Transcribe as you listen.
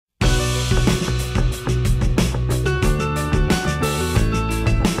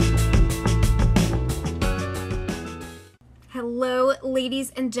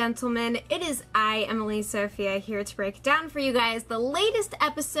ladies and gentlemen. It is I, Emily Sophia, here to break down for you guys the latest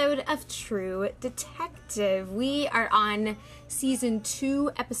episode of True Detective. We are on Season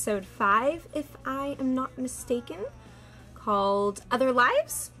 2, Episode 5, if I am not mistaken, called Other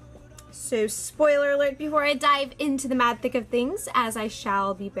Lives. So, spoiler alert before I dive into the mad thick of things, as I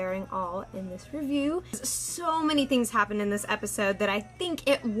shall be bearing all in this review. So many things happen in this episode that I think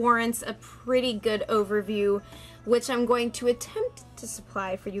it warrants a pretty good overview, which I'm going to attempt to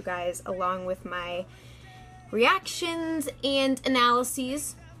supply for you guys along with my reactions and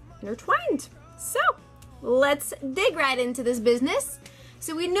analyses intertwined. So, let's dig right into this business.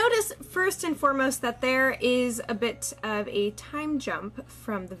 So we notice first and foremost that there is a bit of a time jump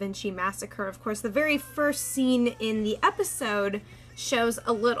from the Vinci Massacre. Of course, the very first scene in the episode shows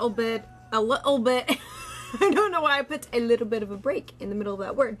a little bit, I don't know why I put a little bit of a break in the middle of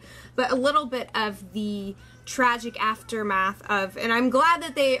that word, but a little bit of the tragic aftermath of, and I'm glad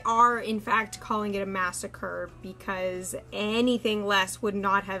that they are in fact calling it a massacre, because anything less would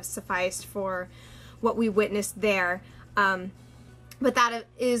not have sufficed for what we witnessed there. But that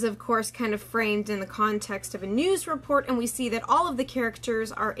is, of course, kind of framed in the context of a news report, and we see that all of the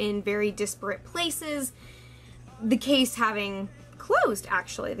characters are in very disparate places. The case having closed,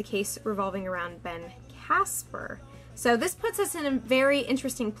 actually. The case revolving around Ben Casper. So this puts us in a very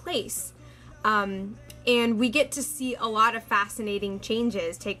interesting place. And we get to see a lot of fascinating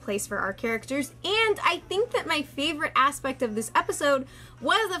changes take place for our characters. And I think that my favorite aspect of this episode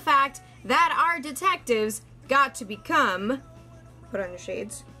was the fact that our detectives got to become, put on your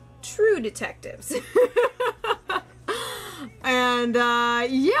shades, true detectives. And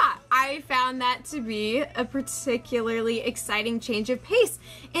yeah, I found that to be a particularly exciting change of pace.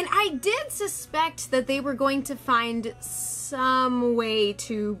 And I did suspect that they were going to find some way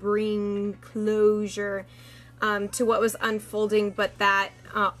to bring closure to what was unfolding, but that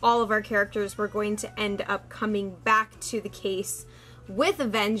all of our characters were going to end up coming back to the case with a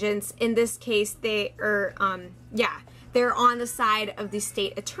vengeance. In this case, they are, they're on the side of the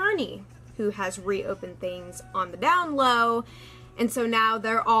state attorney, who has reopened things on the down low, and so now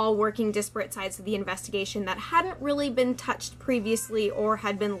they're all working disparate sides of the investigation that hadn't really been touched previously or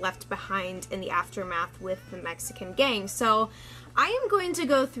had been left behind in the aftermath with the Mexican gang. So I am going to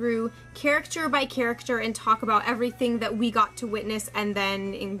go through character by character and talk about everything that we got to witness, and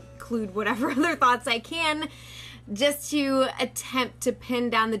then include whatever other thoughts I can, just to attempt to pin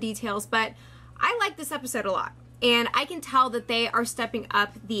down the details. But I like this episode a lot. And I can tell that they are stepping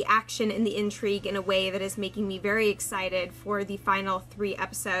up the action and the intrigue in a way that is making me very excited for the final 3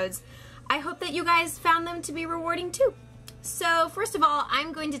 episodes. I hope that you guys found them to be rewarding too. So first of all,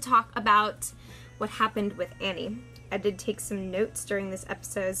 I'm going to talk about what happened with Annie. I did take some notes during this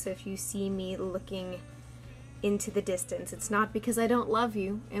episode, so if you see me looking into the distance, it's not because I don't love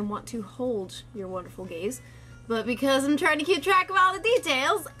you and want to hold your wonderful gaze, but because I'm trying to keep track of all the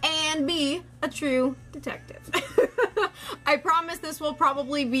details and be a true detective. I promise this will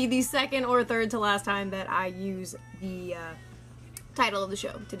probably be the second or third to last time that I use the title of the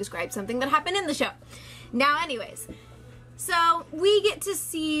show to describe something that happened in the show. Now anyways, so we get to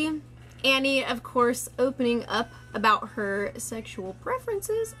see Annie, of course, opening up about her sexual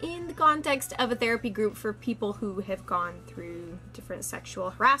preferences in the context of a therapy group for people who have gone through different sexual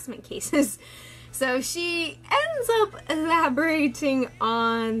harassment cases. So she ends up elaborating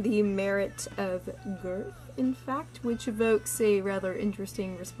on the merit of girth, in fact, which evokes a rather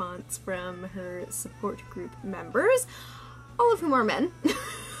interesting response from her support group members, all of whom are men,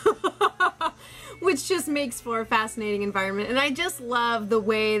 which just makes for a fascinating environment. And I just love the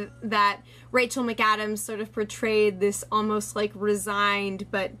way that Rachel McAdams sort of portrayed this almost like resigned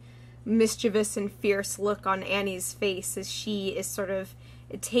but mischievous and fierce look on Annie's face as she is sort of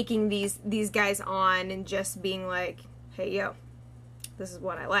taking these guys on and just being like, hey yo, this is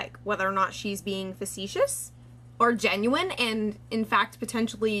what I like. Whether or not she's being facetious or genuine, and in fact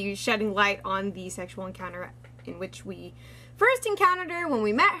potentially shedding light on the sexual encounter in which we first encountered her when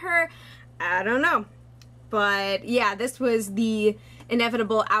we met her, I don't know. But yeah, this was the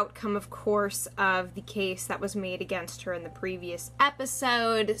inevitable outcome, of course, of the case that was made against her in the previous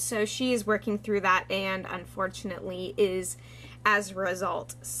episode. So she is working through that and unfortunately is, as a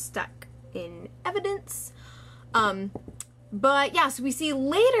result, stuck in evidence. But yeah, so we see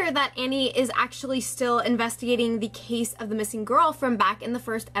later that Annie is actually still investigating the case of the missing girl from back in the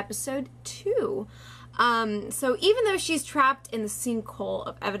first episode too. So even though she's trapped in the sinkhole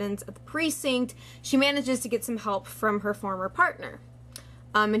of evidence at the precinct, she manages to get some help from her former partner.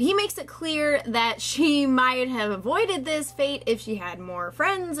 And he makes it clear that she might have avoided this fate if she had more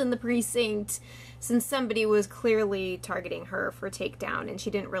friends in the precinct, since somebody was clearly targeting her for takedown, and she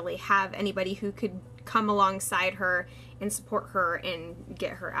didn't really have anybody who could come alongside her and support her and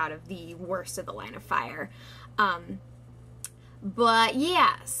get her out of the worst of the line of fire. But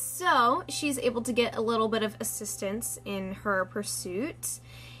yeah, so she's able to get a little bit of assistance in her pursuit.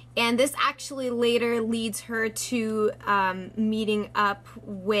 And this actually later leads her to meeting up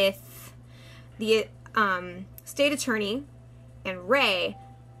with the state attorney and Ray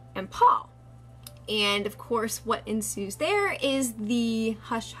and Paul. And of course, what ensues there is the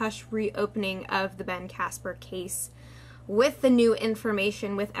hush-hush reopening of the Ben Casper case with the new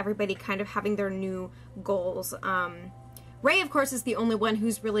information, with everybody kind of having their new goals. Ray, of course, is the only one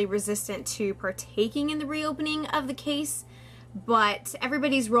who's really resistant to partaking in the reopening of the case, but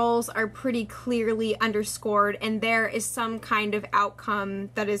everybody's roles are pretty clearly underscored, and there is some kind of outcome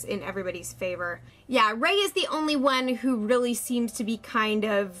that is in everybody's favor. Yeah, Ray is the only one who really seems to be kind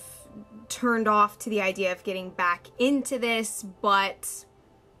of turned off to the idea of getting back into this, but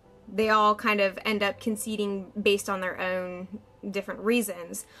they all kind of end up conceding based on their own different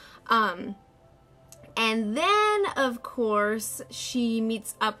reasons. And then, of course, she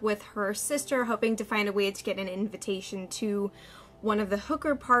meets up with her sister, hoping to find a way to get an invitation to one of the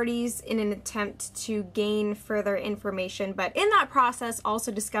hooker parties in an attempt to gain further information. But in that process, also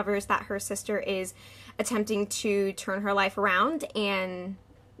discovers that her sister is attempting to turn her life around and,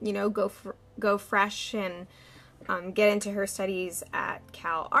 you know, go fresh and get into her studies at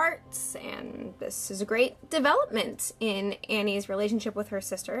Cal Arts, and this is a great development in Annie's relationship with her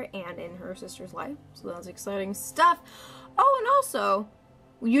sister and in her sister's life, so that's exciting stuff. Oh, and also,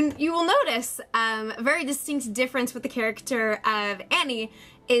 you will notice a very distinct difference with the character of Annie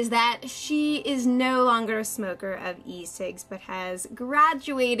is that she is no longer a smoker of e-cigs, but has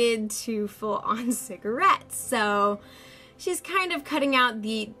graduated to full-on cigarettes, so she's kind of cutting out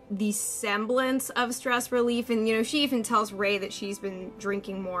the semblance of stress relief, and, you know, she even tells Ray that she's been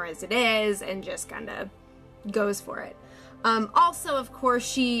drinking more as it is and just kind of goes for it. Also, of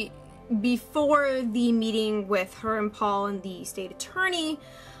course, before the meeting with her and Paul and the state attorney,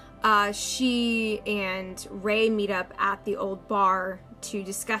 she and Ray meet up at the old bar to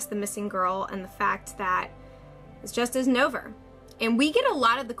discuss the missing girl and the fact that it's just isn't over. And we get a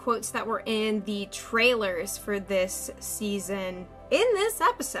lot of the quotes that were in the trailers for this season in this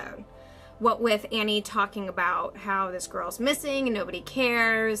episode. What with Annie talking about how this girl's missing and nobody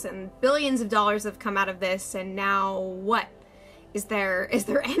cares, and billions of dollars have come out of this, and now what? Is there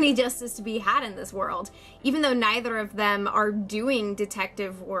any justice to be had in this world? Even though neither of them are doing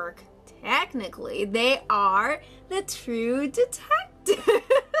detective work, technically, they are the true detectives.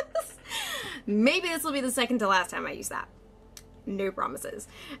 Maybe this will be the second to last time I use that. No promises.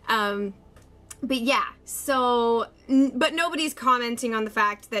 But yeah, so, but nobody's commenting on the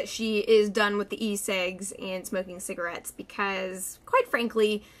fact that she is done with the e-cigs and smoking cigarettes because, quite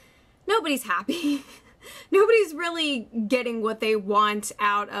frankly, nobody's happy. Nobody's really getting what they want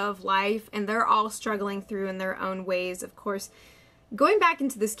out of life, and they're all struggling through in their own ways. Of course, going back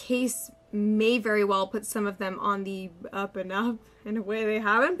into this case may very well put some of them on the up and up in a way they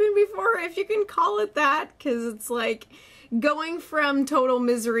haven't been before, if you can call it that, because it's like going from total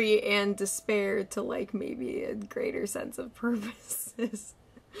misery and despair to like maybe a greater sense of purpose.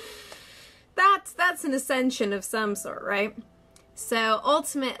 That's an ascension of some sort, right? So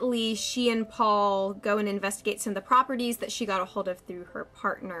ultimately, she and Paul go and investigate some of the properties that she got a hold of through her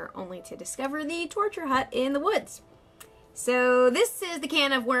partner, only to discover the torture hut in the woods. So this is the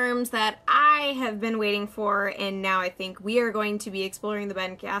can of worms that I have been waiting for, and now I think we are going to be exploring the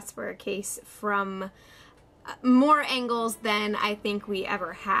Ben Casper case from more angles than I think we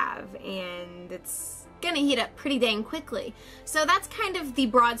ever have, and it's gonna heat up pretty dang quickly. So that's kind of the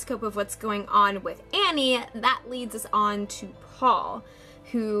broad scope of what's going on with Annie. That leads us on to Paul,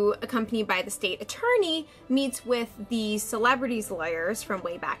 who, accompanied by the state attorney, meets with the celebrities lawyers from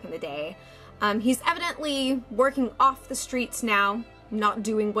way back in the day. He's evidently working off the streets now, not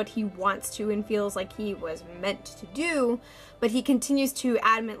doing what he wants to and feels like he was meant to do, but he continues to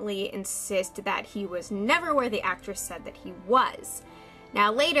adamantly insist that he was never where the actress said that he was.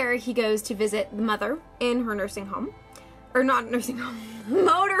 Now later, he goes to visit the mother in her nursing home, or not nursing home,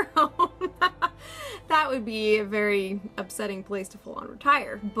 motor home. That would be a very upsetting place to full on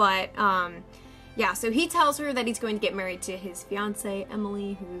retire, but yeah, so he tells her that he's going to get married to his fiancée,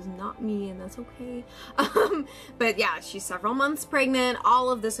 Emily, who is not me, and that's okay. But yeah, she's several months pregnant. All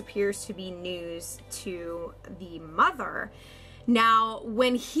of this appears to be news to the mother. Now,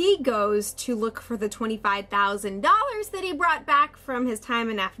 when he goes to look for the $25,000 that he brought back from his time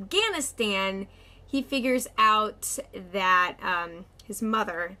in Afghanistan, he figures out that his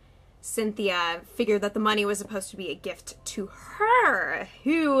mother Cynthia figured that the money was supposed to be a gift to her,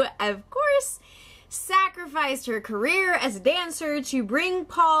 who, of course, sacrificed her career as a dancer to bring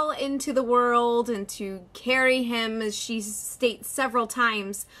Paul into the world and to carry him, as she states several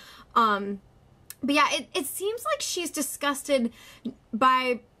times. But yeah, it seems like she's disgusted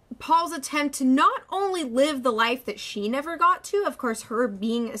by Paul's attempt to not only live the life that she never got to, of course, her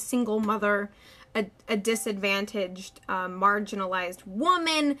being a single mother, a disadvantaged, marginalized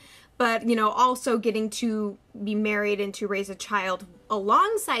woman, but, you know, also getting to be married and to raise a child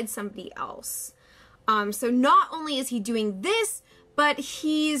alongside somebody else. So not only is he doing this, but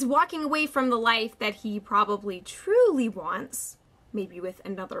he's walking away from the life that he probably truly wants, maybe with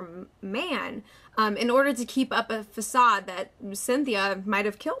another man, in order to keep up a facade that Cynthia might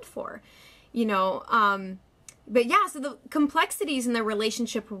have killed for, you know. But yeah, so the complexities in their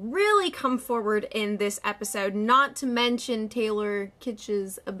relationship really come forward in this episode, not to mention Taylor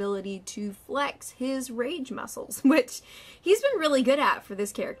Kitsch's ability to flex his rage muscles, which he's been really good at for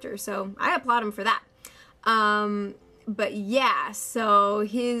this character, so I applaud him for that. But yeah, so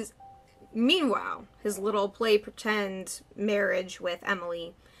meanwhile, his little play pretend marriage with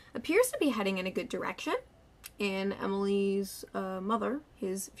Emily appears to be heading in a good direction, and Emily's mother,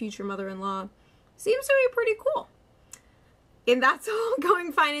 his future mother-in-law, seems to be pretty cool. And that's all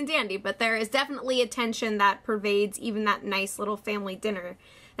going fine and dandy, but there is definitely a tension that pervades even that nice little family dinner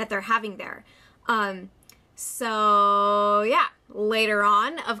that they're having there. So yeah, later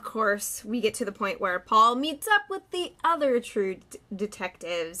on, of course, we get to the point where Paul meets up with the other true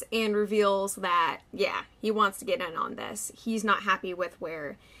detectives and reveals that, yeah, he wants to get in on this. He's not happy with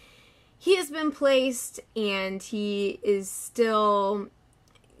where he has been placed, and he is still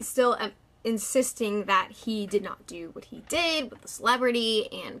insisting that he did not do what he did with the celebrity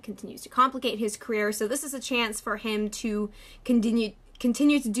and continues to complicate his career. So this is a chance for him to continue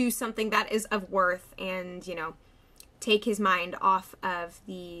to do something that is of worth and, you know, take his mind off of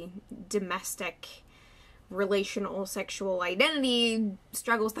the domestic, relational, sexual identity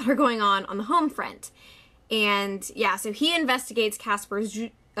struggles that are going on the home front. And yeah, so he investigates Casper's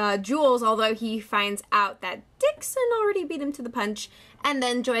jewels, although he finds out that Dixon already beat him to the punch, and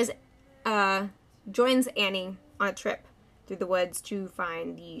then joins Annie on a trip through the woods to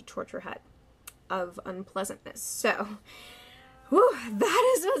find the torture hut of unpleasantness. So, whew,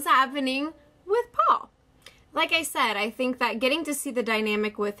 that is what's happening with Paul. Like I said, I think that getting to see the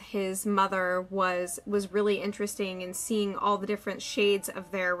dynamic with his mother was really interesting, and seeing all the different shades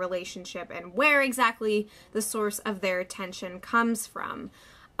of their relationship and where exactly the source of their tension comes from.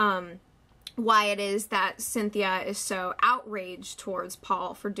 Why it is that Cynthia is so outraged towards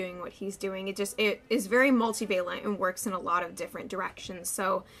Paul for doing what he's doing. It is very multivalent and works in a lot of different directions.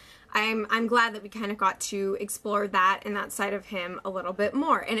 So I'm glad that we kind of got to explore that and that side of him a little bit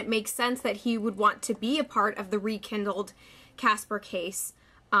more. And it makes sense that he would want to be a part of the rekindled Casper case,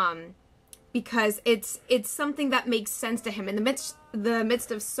 because it's something that makes sense to him. In the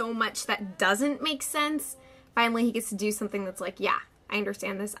midst of so much that doesn't make sense, finally he gets to do something that's like, yeah, I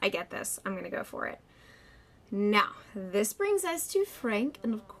understand this, I get this, I'm gonna go for it. Now, this brings us to Frank,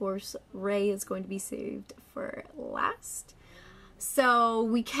 and of course, Ray is going to be saved for last. So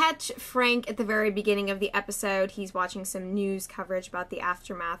we catch Frank at the very beginning of the episode. He's watching some news coverage about the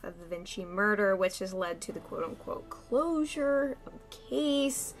aftermath of the Vinci murder, which has led to the quote-unquote closure of the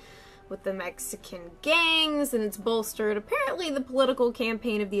case with the Mexican gangs, and it's bolstered apparently the political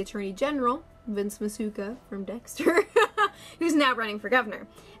campaign of the Attorney General, Vince Masuka from Dexter, who's now running for governor.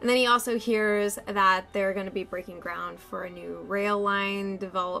 And then he also hears that they're going to be breaking ground for a new rail line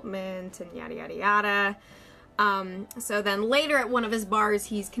development and yada yada yada. So then later at one of his bars,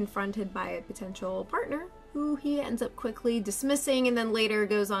 he's confronted by a potential partner who he ends up quickly dismissing, and then later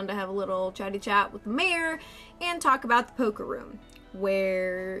goes on to have a little chatty chat with the mayor and talk about the poker room,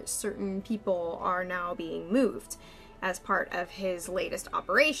 where certain people are now being moved as part of his latest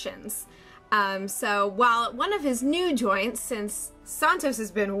operations. So while at one of his new joints, since Santos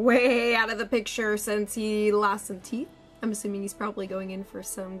has been way out of the picture since he lost some teeth, I'm assuming he's probably going in for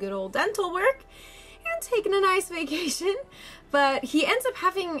some good old dental work and taking a nice vacation, but he ends up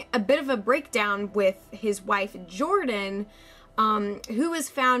having a bit of a breakdown with his wife Jordan, who has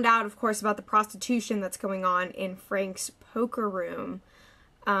found out, of course, about the prostitution that's going on in Frank's poker room,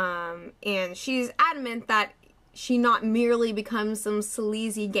 and she's adamant that she not merely becomes some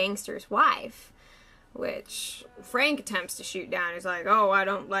sleazy gangster's wife, which Frank attempts to shoot down. He's like, oh, I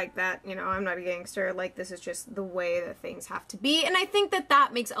don't like that, you know, I'm not a gangster, like, this is just the way that things have to be. And I think that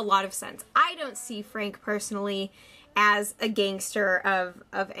that makes a lot of sense. I don't see Frank personally as a gangster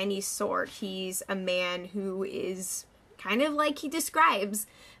of any sort. He's a man who is kind of like he describes,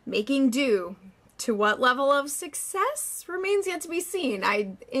 making do. To what level of success remains yet to be seen.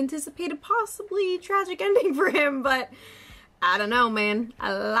 I anticipate a possibly tragic ending for him, but I don't know, man.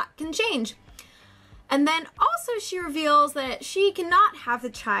 A lot can change. And then also she reveals that she cannot have the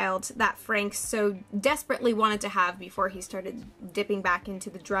child that Frank so desperately wanted to have before he started dipping back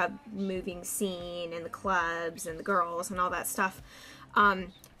into the drug moving scene and the clubs and the girls and all that stuff.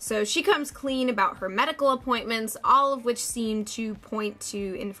 So she comes clean about her medical appointments, all of which seem to point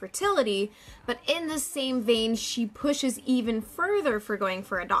to infertility, but in the same vein, she pushes even further for going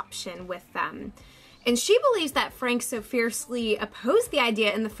for adoption with them. And she believes that Frank so fiercely opposed the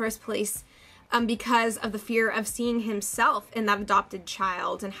idea in the first place because of the fear of seeing himself in that adopted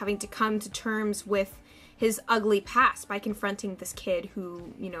child and having to come to terms with his ugly past by confronting this kid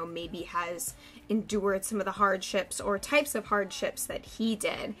who, you know, maybe has endured some of the hardships or types of hardships that he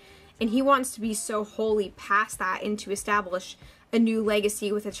did. And he wants to be so wholly past that and to establish a new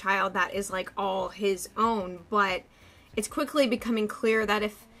legacy with a child that is like all his own. But it's quickly becoming clear that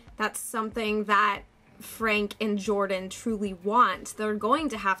if that's something that Frank and Jordan truly want, they're going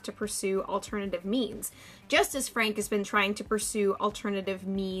to have to pursue alternative means. Just as Frank has been trying to pursue alternative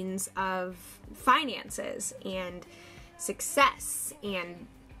means of finances and success and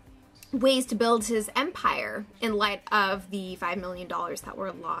ways to build his empire in light of the $5 million that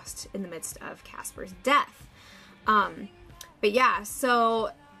were lost in the midst of Casper's death. But yeah, so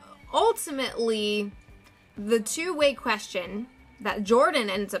ultimately the two-way question that Jordan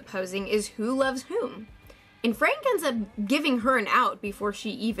ends up posing is who loves whom? And Frank ends up giving her an out before she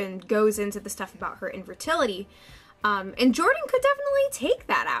even goes into the stuff about her infertility. And Jordan could definitely take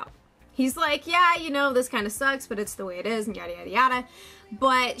that out. He's like, yeah, you know, this kind of sucks, but it's the way it is, and yada, yada, yada.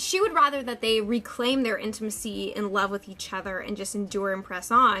 But she would rather that they reclaim their intimacy and love with each other and just endure and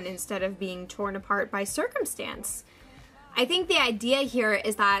press on instead of being torn apart by circumstance. I think the idea here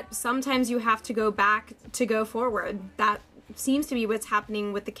is that sometimes you have to go back to go forward. That seems to be what's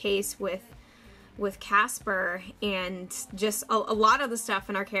happening with the case with Casper and just a lot of the stuff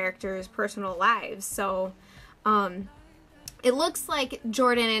in our characters' personal lives. So it looks like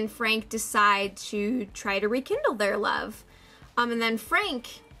Jordan and Frank decide to try to rekindle their love. And then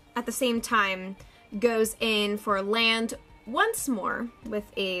Frank, at the same time, goes in for land once more with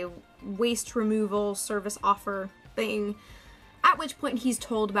a waste removal service offer thing, at which point he's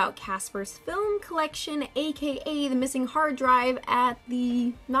told about Casper's film collection, aka the missing hard drive at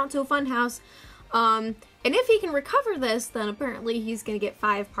the not-so-fun house. And if he can recover this, then apparently he's going to get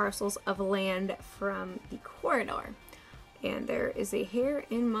 5 parcels of land from the corridor. And there is a hair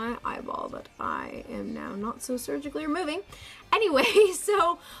in my eyeball that I am now not so surgically removing. Anyway, so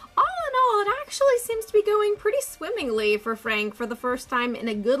all in all, it actually seems to be going pretty swimmingly for Frank for the first time in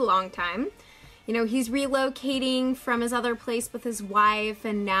a good long time. You know, he's relocating from his other place with his wife,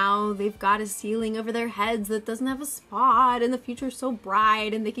 and now they've got a ceiling over their heads that doesn't have a spot, and the future's so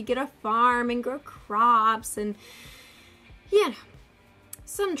bright, and they could get a farm and grow crops, and, you know,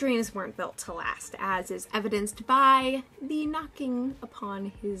 some dreams weren't built to last, as is evidenced by the knocking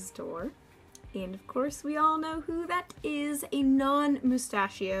upon his door. And of course, we all know who that is, a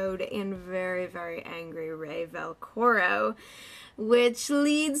non-mustachioed and very, very angry Ray Velcoro. Which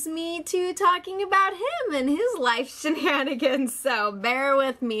leads me to talking about him and his life shenanigans. So bear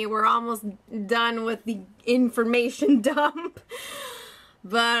with me, we're almost done with the information dump.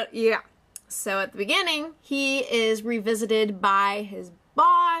 But yeah, so at the beginning, he is revisited by his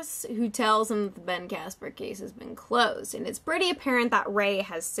boss, who tells him that the Ben Casper case has been closed. And it's pretty apparent that Ray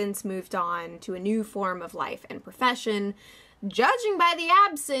has since moved on to a new form of life and profession, judging by the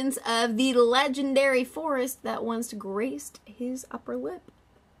absence of the legendary forest that once graced his upper lip.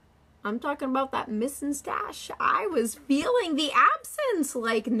 I'm talking about that missing stash. I was feeling the absence,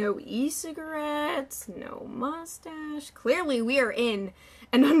 like no e-cigarettes, no mustache. Clearly we are in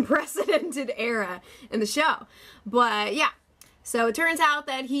an unprecedented era in the show. But yeah, so it turns out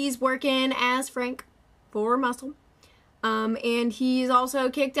that he's working as Frank for Muscle. And he's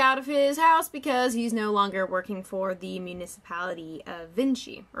also kicked out of his house because he's no longer working for the municipality of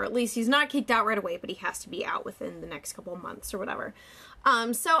Vinci. Or at least he's not kicked out right away, but he has to be out within the next couple of months or whatever.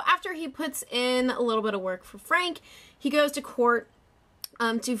 So after he puts in a little bit of work for Frank, he goes to court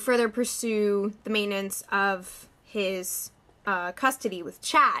to further pursue the maintenance of his custody with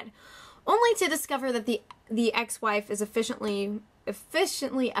Chad, only to discover that the ex-wife is officially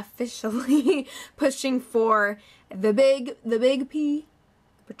pushing for the big P,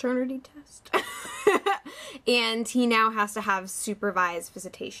 paternity test. And he now has to have supervised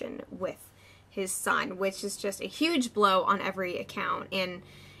visitation with his son, which is just a huge blow on every account. And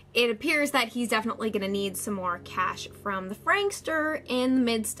it appears that he's definitely going to need some more cash from the Frankster in the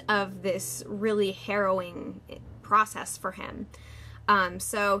midst of this really harrowing process for him.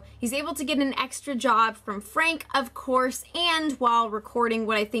 So he's able to get an extra job from Frank, of course, and while recording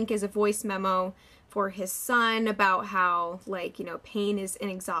what I think is a voice memo for his son about how, like, you know, pain is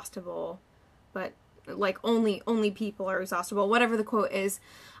inexhaustible, but like only people are exhaustible, whatever the quote is.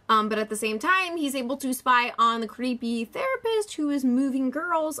 But at the same time, he's able to spy on the creepy therapist who is moving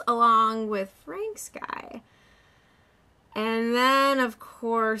girls along with Frank's guy. And then, of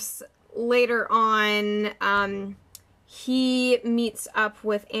course, later on, he meets up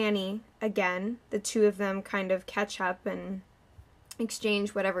with Annie again. The two of them kind of catch up and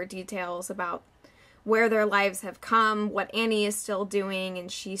exchange whatever details about where their lives have come, what Annie is still doing,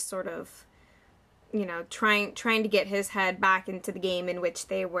 and she's sort of, you know, trying to get his head back into the game in which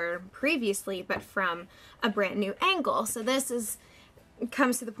they were previously, but from a brand new angle. So this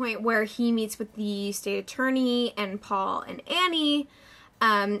comes to the point where he meets with the state attorney and Paul and Annie.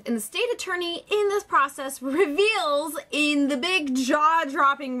 And the state attorney in this process reveals in the big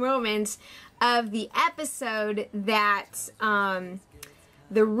jaw-dropping moment of the episode that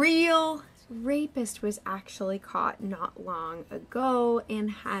the real rapist was actually caught not long ago and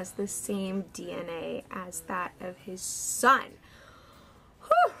has the same DNA as that of his son.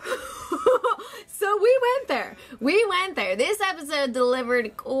 So we went there. We went there. This episode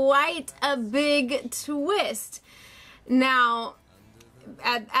delivered quite a big twist. Now,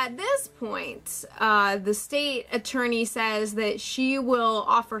 at this point, the state attorney says that she will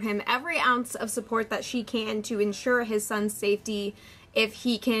offer him every ounce of support that she can to ensure his son's safety if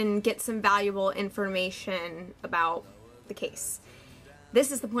he can get some valuable information about the case.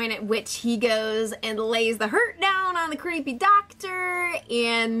 This is the point at which he goes and lays the hurt down on the creepy doctor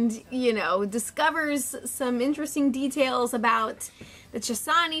and, you know, discovers some interesting details about the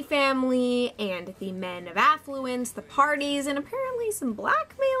Chasani family and the men of affluence, the parties, and apparently some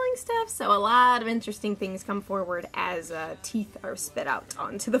blackmailing stuff. So a lot of interesting things come forward as teeth are spit out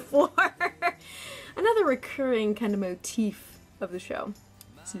onto the floor. Another recurring kind of motif of the show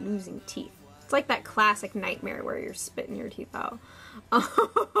is losing teeth. It's like that classic nightmare where you're spitting your teeth out.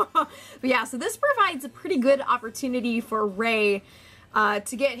 But yeah, so this provides a pretty good opportunity for Ray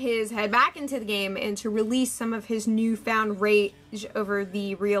to get his head back into the game and to release some of his newfound rage over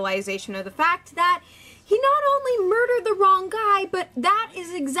the realization of the fact that he not only murdered the wrong guy, but that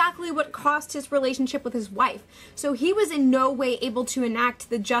is exactly what cost his relationship with his wife. So he was in no way able to enact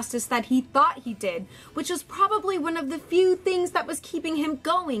the justice that he thought he did, which was probably one of the few things that was keeping him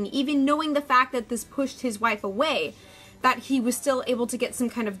going, even knowing the fact that this pushed his wife away, that he was still able to get some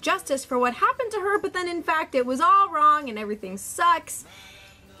kind of justice for what happened to her, but then in fact it was all wrong and everything sucks.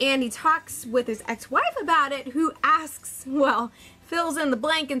 And he talks with his ex-wife about it, who asks, well, fills in the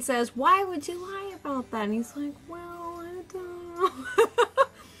blank and says, why would you lie about that? And he's like, well, I don't know.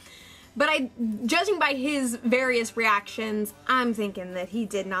 But judging by his various reactions, I'm thinking that he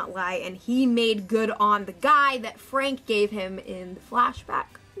did not lie and he made good on the guy that Frank gave him in the flashback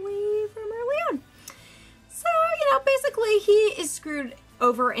way from early on. So, you know, basically he is screwed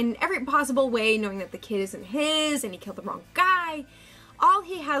over in every possible way, knowing that the kid isn't his and he killed the wrong guy. All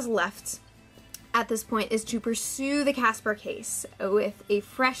he has left at this point is to pursue the Casper case with a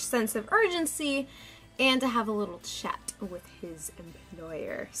fresh sense of urgency and to have a little chat with his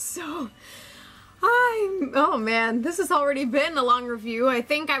employer. So, oh man, this has already been a long review. I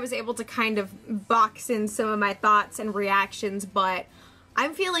think I was able to kind of box in some of my thoughts and reactions, but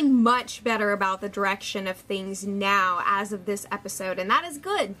I'm feeling much better about the direction of things now as of this episode, and that is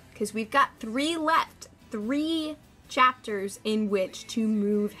good, because we've got 3 left. 3 chapters in which to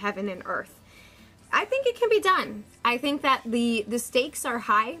move heaven and earth. I think it can be done. I think that the stakes are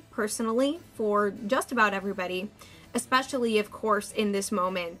high, personally, for just about everybody, especially, of course, in this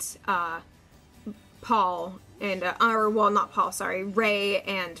moment, Paul and, Ray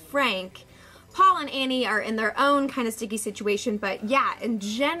and Frank. Paul and Annie are in their own kind of sticky situation, but yeah, in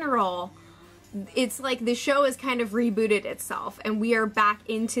general, it's like the show has kind of rebooted itself, and we are back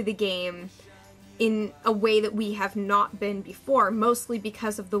into the game in a way that we have not been before, mostly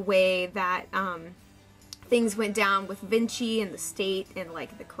because of the way that things went down with Vinci and the state and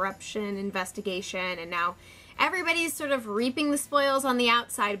like the corruption investigation, and now everybody's sort of reaping the spoils on the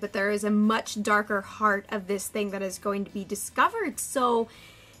outside, but there is a much darker heart of this thing that is going to be discovered. So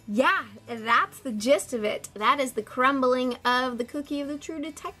yeah, that's the gist of it. That is the crumbling of the cookie of the true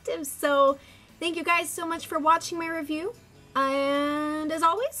detective. So thank you guys so much for watching my review, and as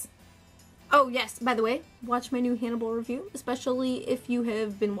always, oh yes, by the way, watch my new Hannibal review, especially if you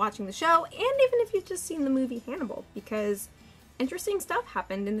have been watching the show, and even if you've just seen the movie Hannibal, because interesting stuff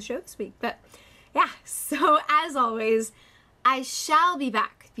happened in the show this week. But yeah, so as always, I shall be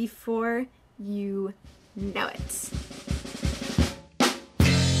back before you know it.